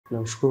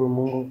namshukuru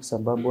Mungu kwa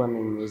sababu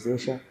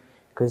ameniwezesha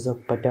kuweza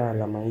kupata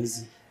alama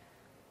hizi.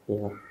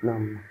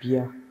 Na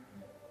pia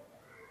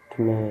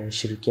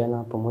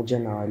tumeshirikiana pamoja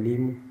na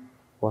walimu,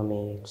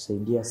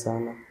 wametusaidia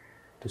sana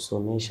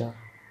tusomesha,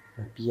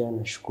 na pia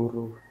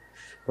nashukuru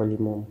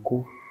walimu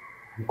mkuu,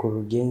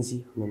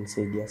 mkurugenzi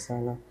wamenisaidia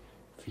sana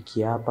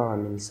kufikia hapa,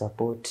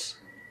 wamenisupport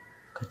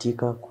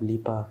katika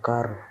kulipa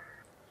karo.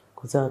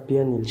 Kwanza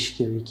pia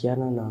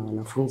nilishirikiana na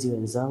wanafunzi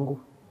wenzangu,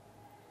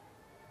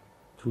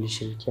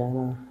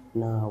 tulishirikiana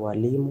na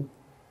walimu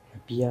na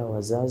pia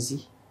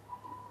wazazi.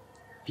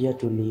 Pia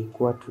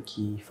tulikuwa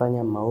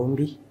tukifanya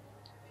maombi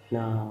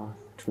na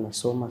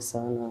tunasoma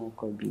sana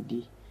kwa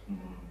bidii.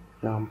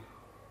 Na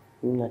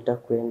mimi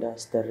nataka kuenda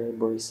Starehe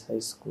Boys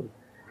High School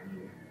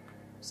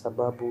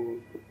sababu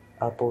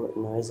hapo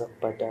naweza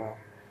kupata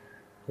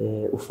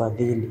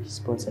ufadhili,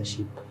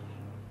 sponsorship.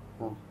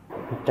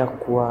 Nataka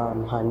kuwa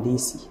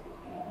mhandisi.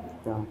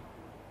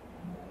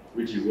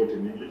 Which is what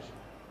in English?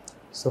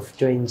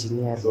 Software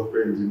engineer.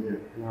 Software engineer.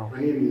 Kwa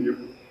nini hiyo?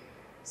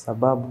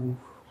 Sababu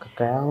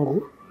kaka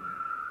yangu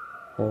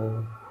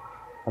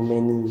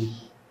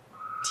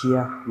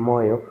amenitia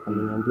moyo,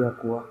 ameniambia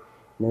kuwa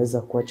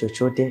naweza kuwa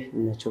chochote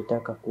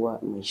ninachotaka kuwa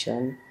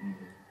maishani.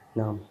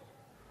 Na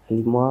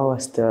walimu hao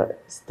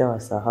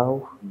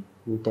sitawasahau,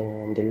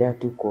 nitaendelea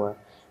tu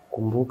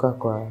kumbuka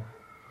kwa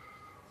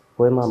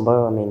wema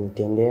ambao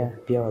wamenitendea.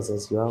 Pia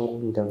wazazi wangu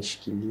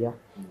nitawashikilia,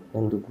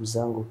 na ndugu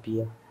zangu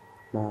pia,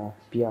 na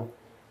pia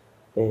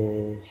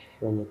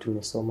wenye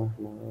tumesoma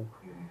na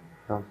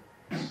wao.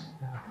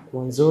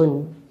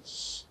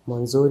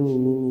 Mwanzoni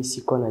mimi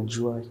sikuwa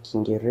najua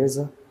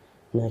Kiingereza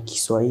na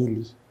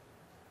Kiswahili.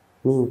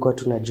 Mimi nilikuwa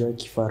tunajua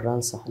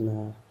Kifaransa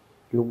na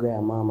lugha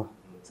ya mama.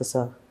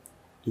 Sasa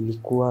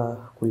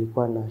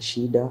kulikuwa na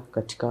shida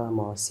katika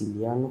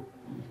mawasiliano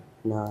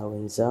na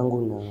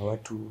wenzangu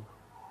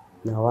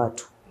na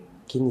watu.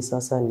 Lakini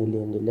sasa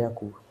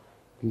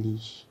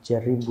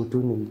nilijaribu tu,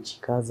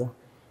 nilijikaza.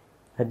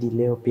 Hadi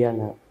leo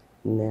pia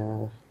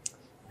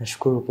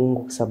nashukuru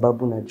Mungu kwa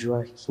sababu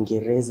najua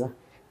Kiingereza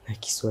na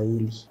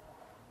Kiswahili.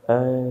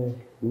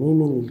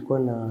 Mimi nilikuwa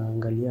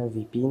naangalia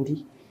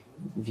vipindi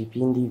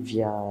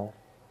vya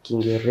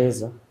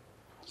Kiingereza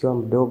nikiwa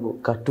mdogo,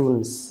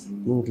 cartoons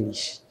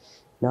English.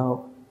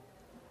 Now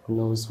when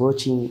I was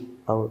watching,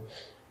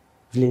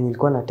 vile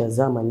nilikuwa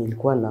natazama,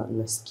 nilikuwa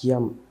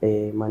nasikia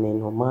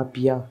maneno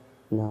mapya,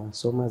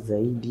 nasoma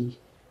zaidi.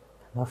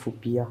 Alafu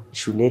pia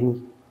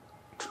shuleni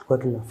tulikuwa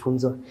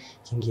tunafunzwa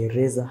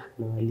Kiingereza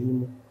na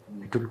walimu,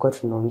 tulikuwa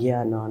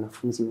tunaongea na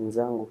wanafunzi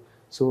wenzangu.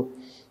 So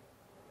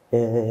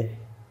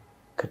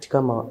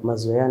katika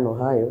mazoeano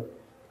hayo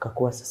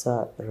ikakuwa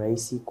sasa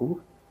rahisi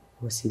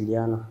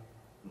kuwasiliana.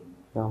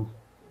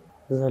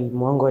 Sasa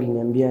walimu wangu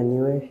waliniambia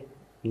niwe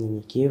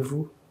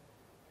mnyenyekevu,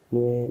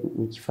 niwe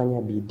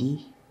nikifanya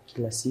bidii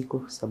kila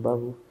siku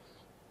sababu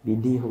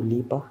bidii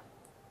hulipa.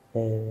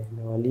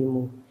 Na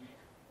walimu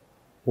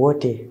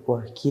wote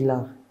wa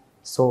kila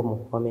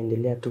somo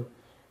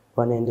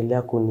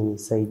wanaendelea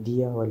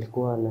kunisaidia.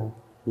 Walikuwa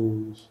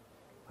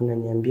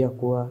wananiambia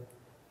kuwa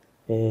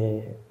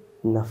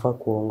nafaa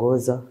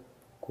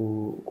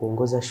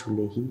kuongoza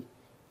shule hii,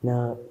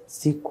 na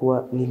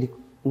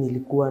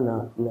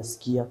nilikuwa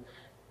nasikia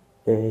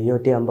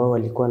yote ambao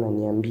walikuwa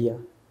wananiambia.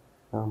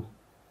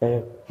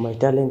 My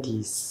talent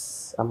is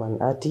I'm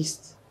an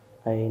artist.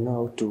 I know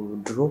how to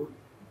draw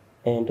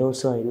and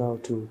also I know how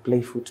to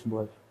play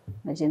football.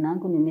 Majina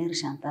yangu ni Mary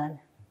Chantal.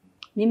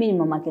 Mimi ni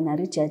mamake na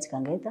Richard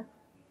Kangeta.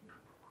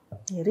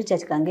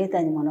 Richard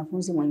Kangeta ni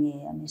mwanafunzi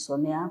mwenye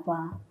amesomea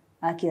hapa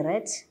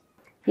Akiret.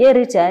 Yeye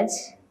Richard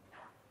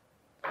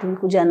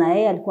tulikuja na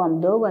yeye, alikuwa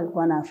mdogo,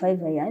 alikuwa na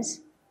 5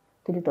 years.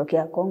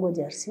 Tulitokea Congo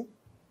DRC.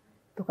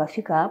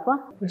 Tukafika hapa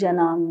kuja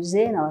na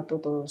mzee na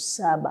watoto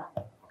 7.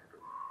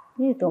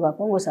 Nilitoka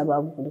Kongo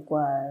sababu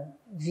kulikuwa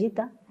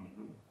vita.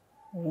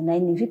 Na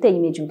ni vita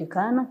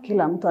imejulikana,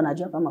 kila mtu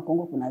anajua kama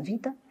Kongo kuna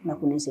vita na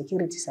kuna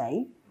insecurity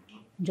sahi.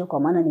 Ndio kwa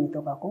maana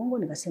nilitoka Kongo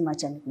nikasema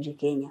acha nikuje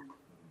Kenya.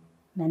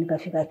 Na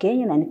nikafika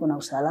Kenya na niko na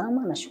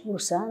usalama, nashukuru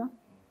sana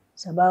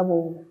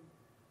sababu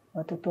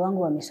watoto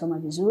wangu wamesoma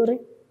vizuri.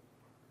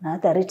 Na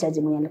hata Richard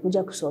mwenye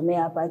alikuja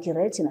kusomea hapa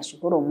Akiret,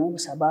 nashukuru Mungu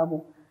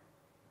sababu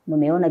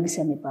mmeona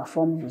gisa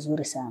ameperform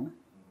vizuri sana.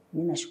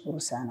 Mimi nashukuru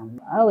sana.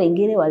 Hao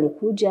wengine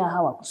walikuja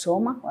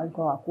hawakusoma,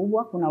 walikuwa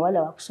wakubwa, kuna wale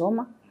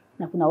wakusoma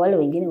na kuna wale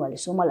wengine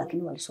walisoma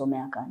lakini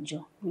walisomea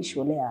Kanjo, hii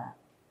shule ya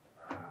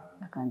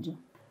Kanjo.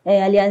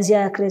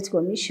 Alianzia Credit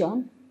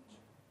Commission.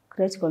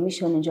 Credit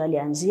Commission ndio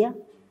alianzia.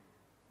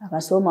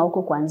 Akasoma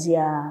huko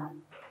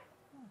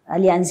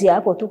alianzia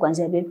hapo tu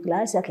kuanzia baby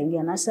class,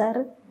 akaingia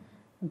nursery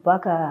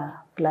mpaka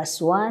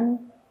class 1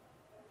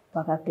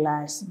 mpaka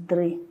class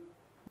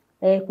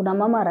 3. Kuna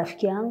mama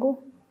rafiki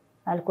yangu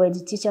alikuwa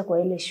head teacher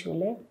kwa ile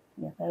shule,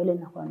 miaka yule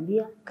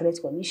nakwambia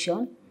Credit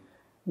Commission.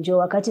 Ndio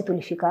wakati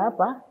tulifika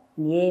hapa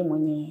ni yeye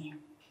mwenye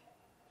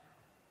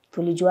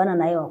tulijuana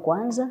naye wa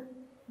kwanza,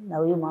 na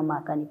huyu mama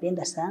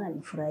akanipenda sana,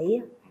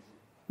 nilifurahia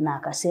na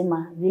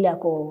akasema vile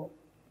ako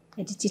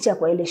head teacher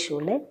kwa ile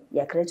shule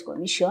ya Credit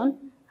Commission,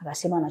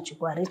 akasema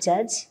anachukua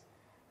Richard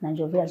na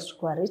ndio vile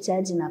alichukua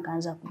Richard na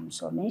akaanza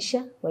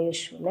kumsomesha kwa hiyo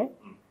shule,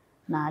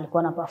 na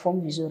alikuwa na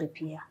perform vizuri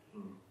pia.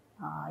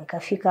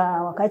 Ikafika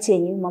wakati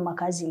yenye mama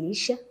kazi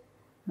iliisha,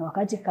 na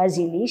wakati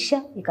kazi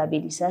iliisha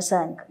ikabidi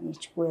sasa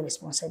nichukue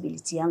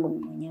responsibility yangu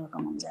mimi mwenyewe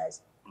kama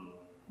mzazi.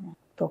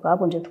 Toka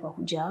hapo ndio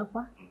tukakuja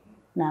hapa,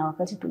 na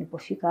wakati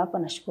tulipofika hapa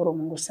nashukuru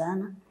Mungu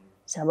sana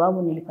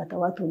sababu nilipata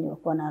watu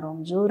walikuwa na roho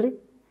nzuri.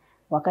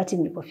 Wakati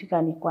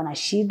nilipofika nilikuwa na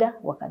shida,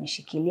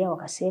 wakanishikilia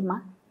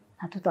wakasema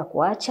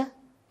hatutakuacha,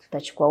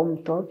 tutachukua huyu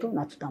mtoto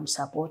na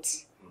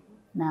tutamsupport.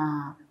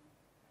 Na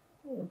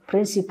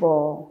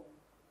principal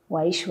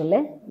wa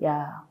shule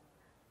ya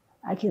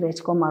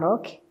Accurate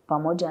Komarok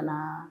pamoja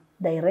na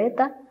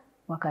director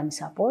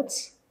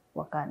wakanisupport,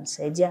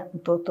 wakanisaidia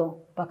mtoto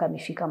mpaka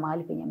amefika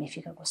mahali penye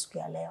amefika kwa siku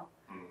ya leo.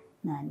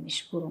 Na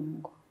nimeshukuru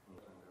Mungu.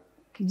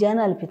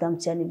 Kijana alipita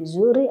mtihani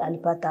vizuri,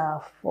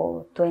 alipata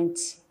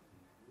 420.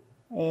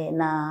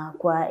 Na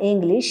kwa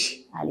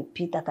English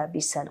alipita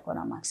kabisa, alikuwa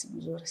na marks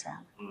nzuri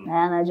sana.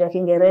 Na anajua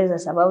Kiingereza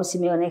sababu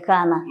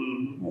simeonekana.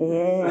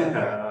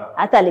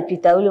 Hata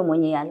alipita yule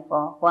mwenye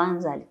alikuwa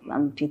kwanza,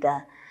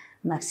 alipita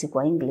marks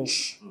kwa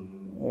English.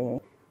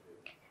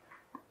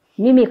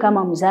 Mimi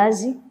kama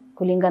mzazi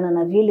kulingana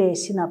na vile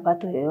sina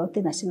pato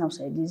yoyote na sina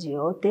usaidizi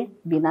yoyote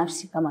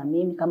binafsi kama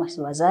mimi kama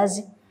si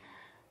wazazi,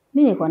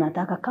 mimi nilikuwa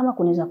nataka kama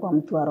kunaweza kuwa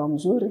mtu wa roho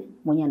mzuri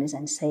mwenye anaweza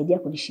nisaidia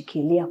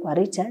kunishikilia kwa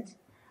Richard,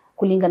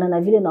 kulingana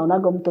na vile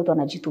naonaga mtoto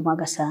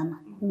anajitumaga sana.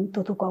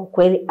 Mtoto kwa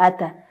kweli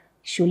hata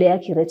shule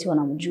yake Reti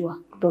wanamjua.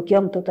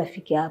 Kutokea mtoto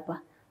afike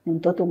hapa ni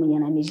mtoto mwenye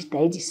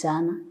anamejitahidi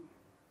sana.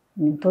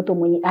 Ni mtoto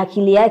mwenye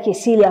akili yake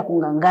si ile ya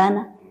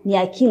kungangana, ni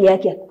akili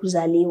yake ya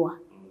kuzaliwa.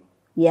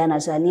 Yeye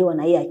anazaliwa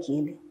na hii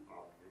akili.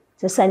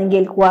 Sasa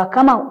ningelikuwa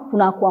kama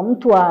kuna kwa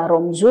mtu wa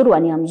roho mzuri, wa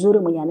nia mzuri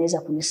mwenye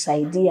anaweza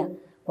kunisaidia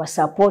kwa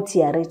support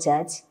ya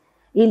Richard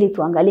ili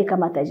tuangalie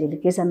kama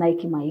atajielekeza naye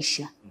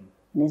kimaisha.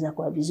 Inaweza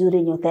kuwa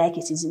vizuri, nyota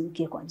yake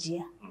sizimkie kwa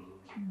njia.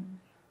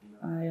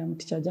 I am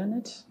teacher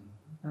Janet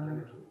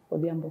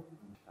Odhiambo.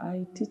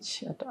 I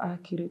teach at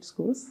Accurate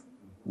Schools.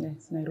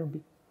 Yes,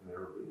 Nairobi.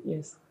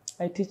 Yes.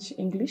 I teach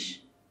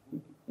English.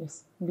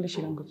 Yes, English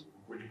language.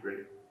 Which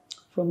grade?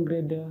 From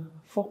grade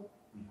 4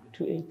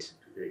 to 8.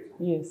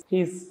 Yes,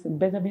 he's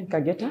Benjamin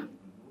Kageta.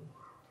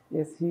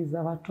 Yes, he's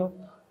our top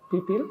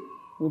pupil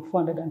with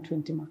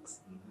 420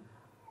 marks.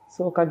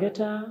 So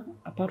Kageta,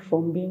 apart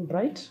from being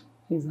bright,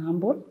 he's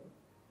humble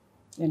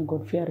and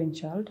God-fearing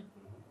child.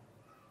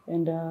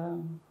 And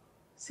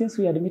since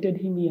we admitted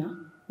him here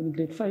in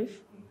grade 5,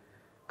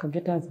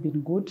 Kageta has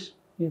been good.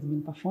 He has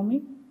been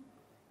performing.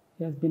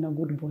 He has been a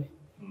good boy.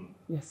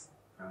 Yes.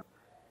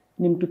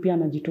 Ni mtu pia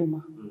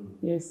anajituma.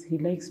 Yes, he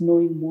likes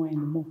knowing more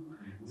and more.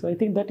 So I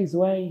think that is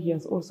why he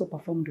has also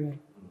performed well.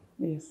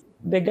 Yes.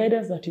 The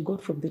guidance that he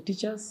got from the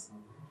teachers,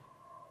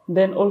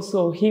 then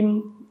also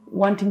him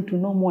wanting to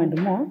know more and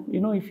more. You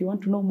know, if you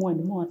want to know more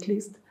and more, at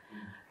least,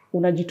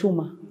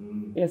 unajituma.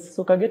 Yes,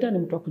 so Kageta ni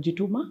mtu wa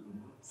kujituma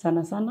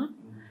sana sana.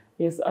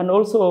 Yes, and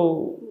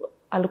also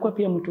alikuwa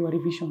pia mtu wa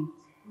revision.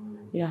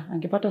 Yeah,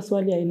 angepata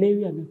swali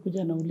haelewi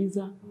angekuja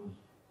anauliza.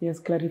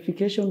 Yes,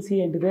 clarifications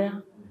here and there.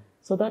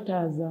 So that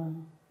has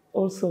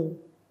also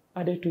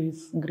added to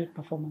his great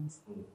performance.